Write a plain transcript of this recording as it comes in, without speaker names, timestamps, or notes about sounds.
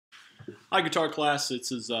Hi guitar class,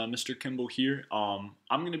 this is Mr. Kimball here. I'm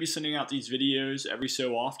going to be sending out these videos every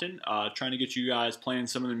so often, trying to get you guys playing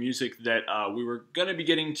some of the music that we were going to be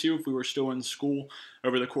getting to if we were still in school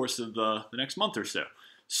over the course of the next month or so.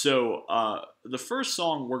 So the first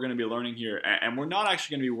song we're going to be learning here, and we're not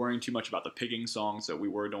actually going to be worrying too much about the picking songs that we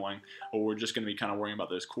were doing, or we're just going to be kind of worrying about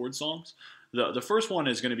those chord songs. The first one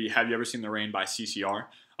is going to be Have You Ever Seen the Rain by HYSTR.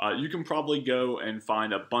 You can probably go and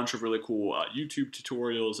find a bunch of really cool YouTube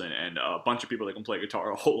tutorials and a bunch of people that can play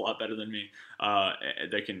guitar a whole lot better than me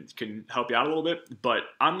that can help you out a little bit. But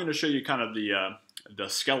I'm going to show you kind of the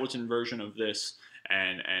skeleton version of this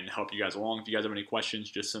and help you guys along. If you guys have any questions,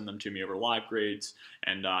 just send them to me over live grades,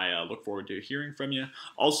 and I look forward to hearing from you.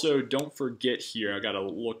 Also, don't forget here, I got to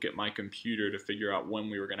look at my computer to figure out when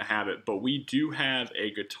we were going to have it, but we do have a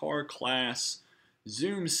guitar class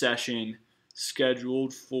Zoom session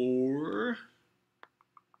scheduled for,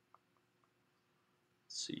 let's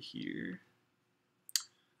see here,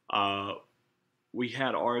 we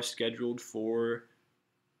had ours scheduled for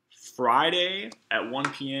Friday at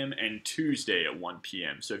 1 p.m. and Tuesday at 1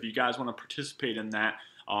 p.m. So if you guys want to participate in that,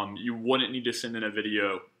 you wouldn't need to send in a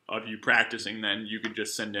video of you practicing then. You could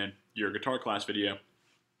just send in your guitar class video.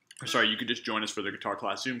 Or sorry, you could just join us for the guitar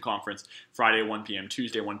class Zoom conference Friday 1 p.m.,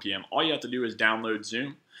 Tuesday 1 p.m. All you have to do is download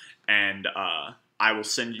Zoom, and I will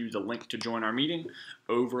send you the link to join our meeting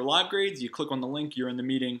over live grades. You click on the link, you're in the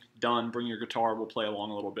meeting, done, bring your guitar, we'll play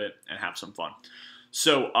along a little bit and have some fun.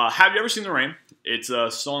 So, Have You Ever Seen the Rain? It's a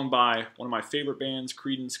song by one of my favorite bands,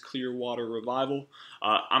 Creedence Clearwater Revival.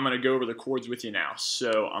 I'm going to go over the chords with you now.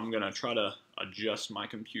 So I'm going to try to adjust my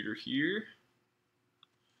computer here.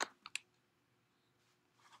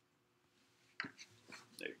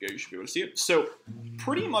 There you go, you should be able to see it. So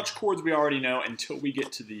pretty much chords we already know until we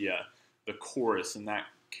get to the chorus. In that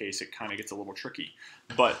case, it kind of gets a little tricky.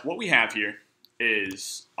 But what we have here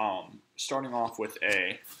is starting off with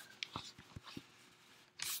a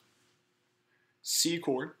C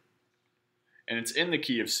chord, and it's in the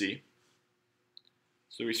key of C.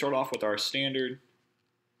 So we start off with our standard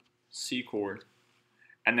C chord,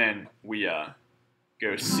 and then we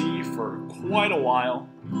go C for quite a while,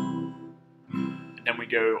 and then we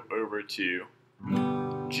go over to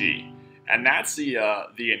G, and that's the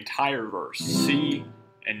entire verse, C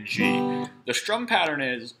and G. The strum pattern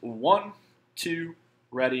is 1, 2,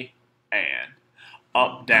 ready, and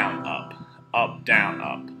up, down, up, up, down,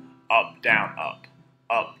 up, up, down, up,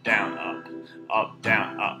 up, down, up, up,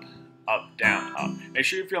 down, up, up, down, up. Make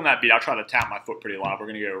sure you're feeling that beat. I'll try to tap my foot pretty loud. We're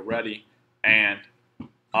going to go ready and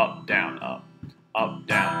up, down, up, on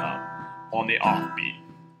the off beat.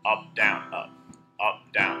 Up, down, up,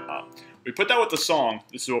 down, up. We put that with the song.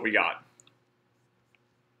 This is what we got.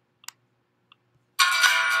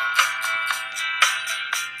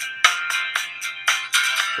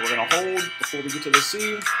 So we're going to hold before we get to the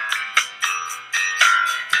C.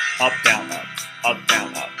 Up, down, up, down, up,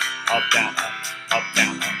 down, up, down, up,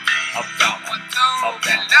 down, up, up, down, up,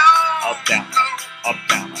 down, up, down, up, down,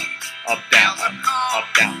 up, down, up, down, up,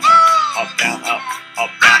 down, up, down, up,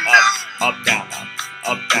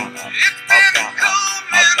 up, down, up, down, up,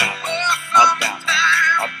 up, down,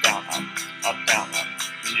 up, down, up, down, up.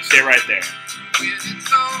 And you stay right there.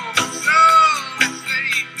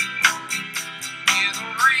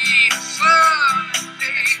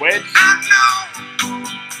 Switch.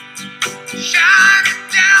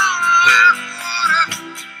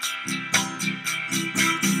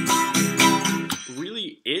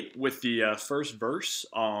 Really it with the first verse.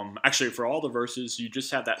 Actually, for all the verses, you just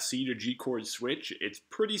have that C to G chord switch. It's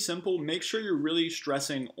pretty simple. Make sure you're really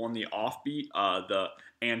stressing on the offbeat, the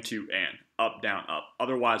and to and, up, down, up.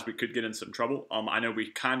 Otherwise, we could get in some trouble. I know we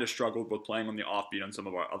kind of struggled with playing on the offbeat on some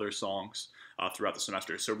of our other songs throughout the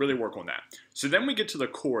semester, so really work on that. So then we get to the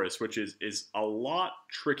chorus, which is a lot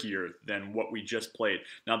trickier than what we just played.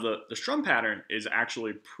 Now, the strum pattern is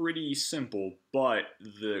actually pretty simple, but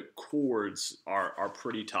the chords are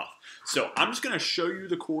pretty tough. So I'm just going to show you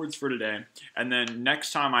the chords for today, and then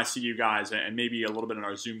next time I see you guys, and maybe a little bit in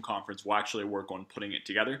our Zoom conference, we'll actually work on putting it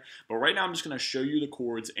together. But right now I'm just going to show you the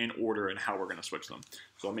chords in order and how we're going to switch them.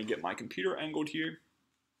 So let me get my computer angled here.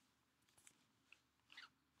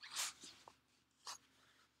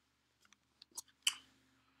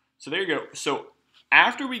 So there you go. So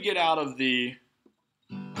after we get out of the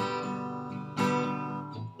and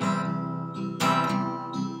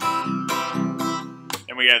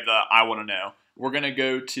we have the I want to know, we're going to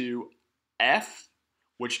go to F,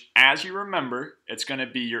 which, as you remember, it's going to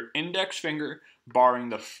be your index finger barring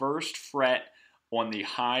the first fret on the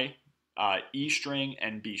high E string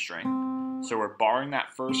and B string. So we're barring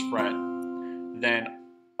that first fret. Then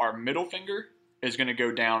our middle finger is going to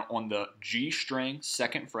go down on the G string,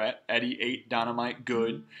 2nd fret, Eddie 8, dynamite,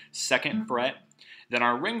 good, 2nd fret. Then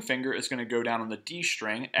our ring finger is going to go down on the D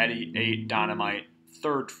string, Eddie 8, dynamite,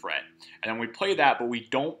 3rd fret. And then we play that, but we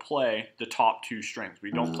don't play the top 2 strings. We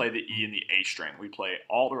don't play the E and the A string. We play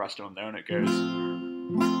all the rest of them, though, and it goes.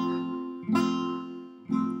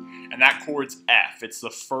 And that chord's F. It's the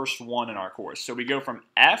first one in our chorus. So we go from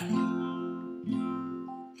F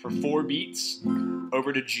for 4 beats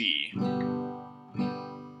over to G.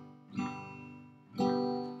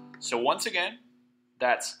 So once again,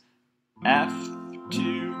 that's F,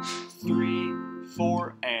 2, 3,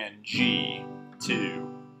 4, and G, 2,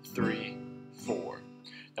 3, 4.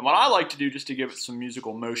 And what I like to do, just to give it some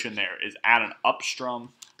musical motion there, is add an up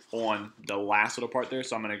strum on the last little part there.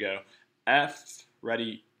 So I'm going to go F,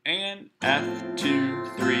 ready, and F, 2,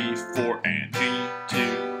 3, 4, and G,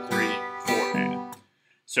 2, 3, 4, and.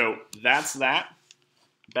 So that's that.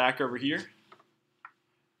 Back over here,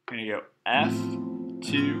 I'm going to go F,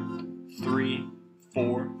 2, 3,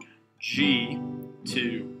 4, G,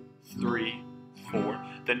 2, 3, 4.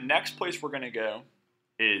 The next place we're going to go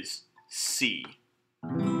is C.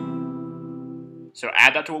 So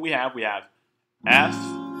add that to what we have. We have F,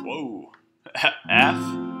 whoa,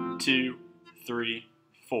 F, 2, 3,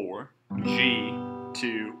 4, G,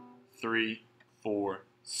 2, 3, 4,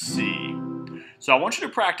 C. So I want you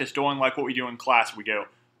to practice doing like what we do in class. We go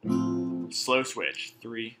slow switch,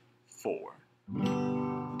 3, 4,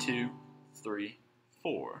 2, 3,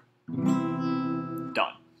 4.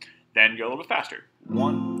 Done. Then go a little bit faster.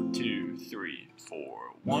 1, 2, 3, 4.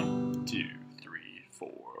 1, 2, 3, 4,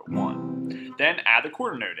 1. Then add the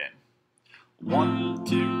quarter note in. 1,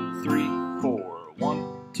 2, 3, 4.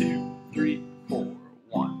 1, 2, 3, 4, 1.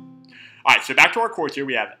 All right, so back to our chords here.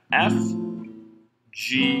 We have F,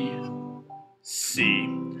 G, C.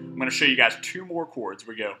 I'm going to show you guys 2 more chords.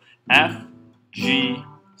 We go F, G,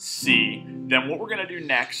 C. Then what we're going to do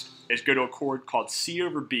next is go to a chord called C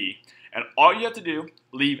over B. And all you have to do,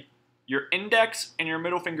 leave your index and your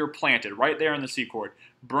middle finger planted right there in the C chord.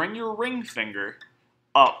 Bring your ring finger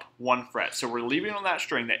up 1 fret. So we're leaving on that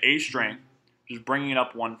string, the A string, just bringing it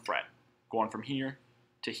up 1 fret, going from here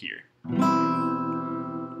to here.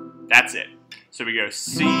 That's it. So we go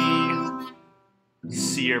C,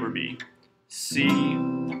 C over B, C,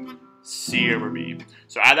 C over B.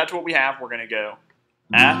 So add that to what we have. We're going to go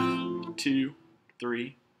F, 2,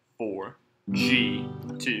 3, 4, G,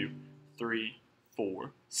 2, 3,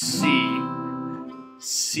 4, C,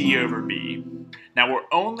 C over B. Now we're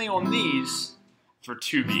only on these for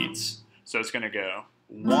 2 beats. So it's going to go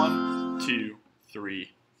 1, 2,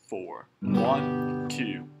 3, 4, 1,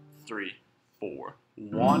 2, 3, 4,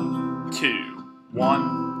 1, 2,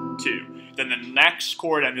 1, 2. Then the next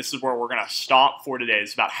chord, and this is where we're going to stop for today.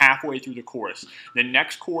 It's about halfway through the chorus. The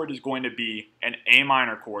next chord is going to be an A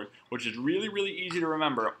minor chord, which is really, really easy to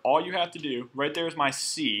remember. All you have to do, right there is my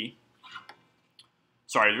C.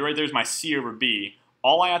 Sorry, right there's my C over B.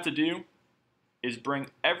 All I have to do is bring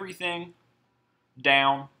everything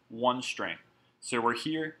down 1 string. So we're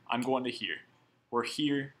here, I'm going to here. We're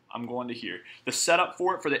here, I'm going to here. The setup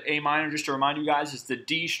for it, for the A minor, just to remind you guys, is the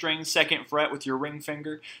D string 2nd fret with your ring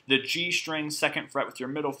finger, the G string 2nd fret with your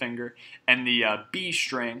middle finger, and the B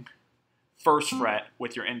string 1st fret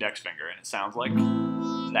with your index finger. And it sounds like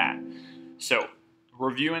that. So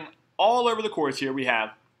reviewing all over the chords here, we have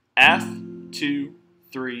F, 2,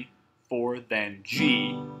 3, 4, then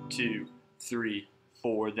G, 2, 3,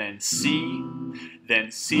 4, then C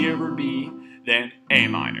over B, then A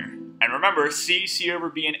minor. And remember, C, C over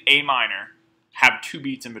B, and A minor have 2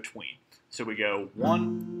 beats in between. So we go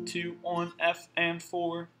 1, 2 on F and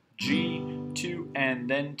 4, G, 2, and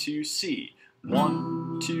then to C.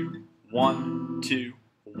 1, 2, 1, 2,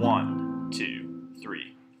 1, 2,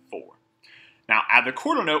 3, 4. Now add the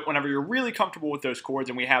quarter note whenever you're really comfortable with those chords,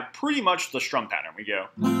 and we have pretty much the strum pattern. We go.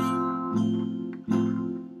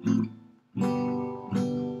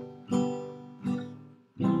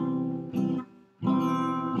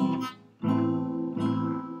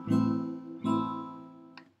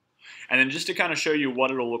 And then just to kind of show you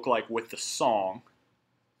what it'll look like with the song,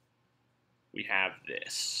 we have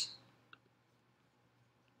this.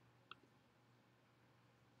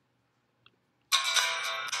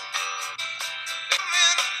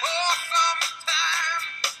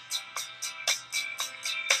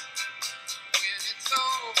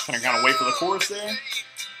 Kind of wait for the chorus there.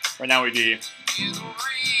 Right now we do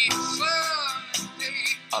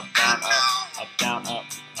up, down, up, up, down, up,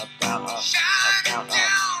 up, down, up, up, down, up,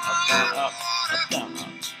 up, down, up, up, down, up.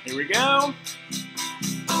 Here we go.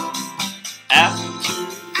 F, 2,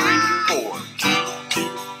 3, 4, G, 2,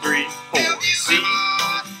 3, 4, C,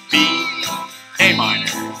 B,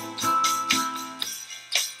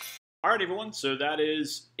 Alright everyone, so that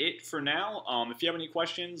is it for now. If you have any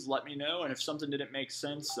questions, let me know, and if something didn't make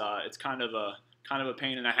sense, it's kind of a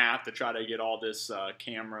pain in the half to try to get all this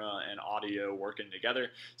camera and audio working together.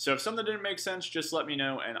 So if something didn't make sense, just let me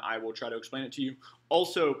know and I will try to explain it to you.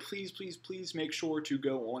 Also, please make sure to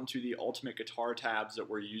go onto the Ultimate Guitar tabs that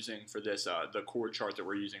we're using for this, the chord chart that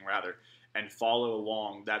we're using rather, and follow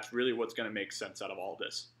along. That's really what's going to make sense out of all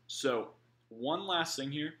this. So one last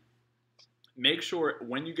thing here. Make sure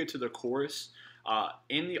when you get to the chorus,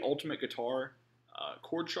 in the Ultimate Guitar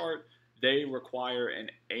chord chart, they require an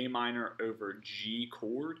A minor over G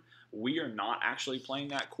chord. We are not actually playing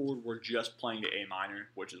that chord, we're just playing the A minor,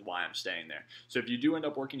 which is why I'm staying there. So if you do end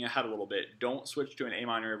up working ahead a little bit, don't switch to an A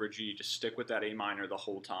minor over G, just stick with that A minor the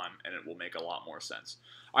whole time, and it will make a lot more sense.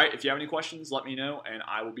 Alright, if you have any questions, let me know, and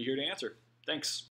I will be here to answer. Thanks.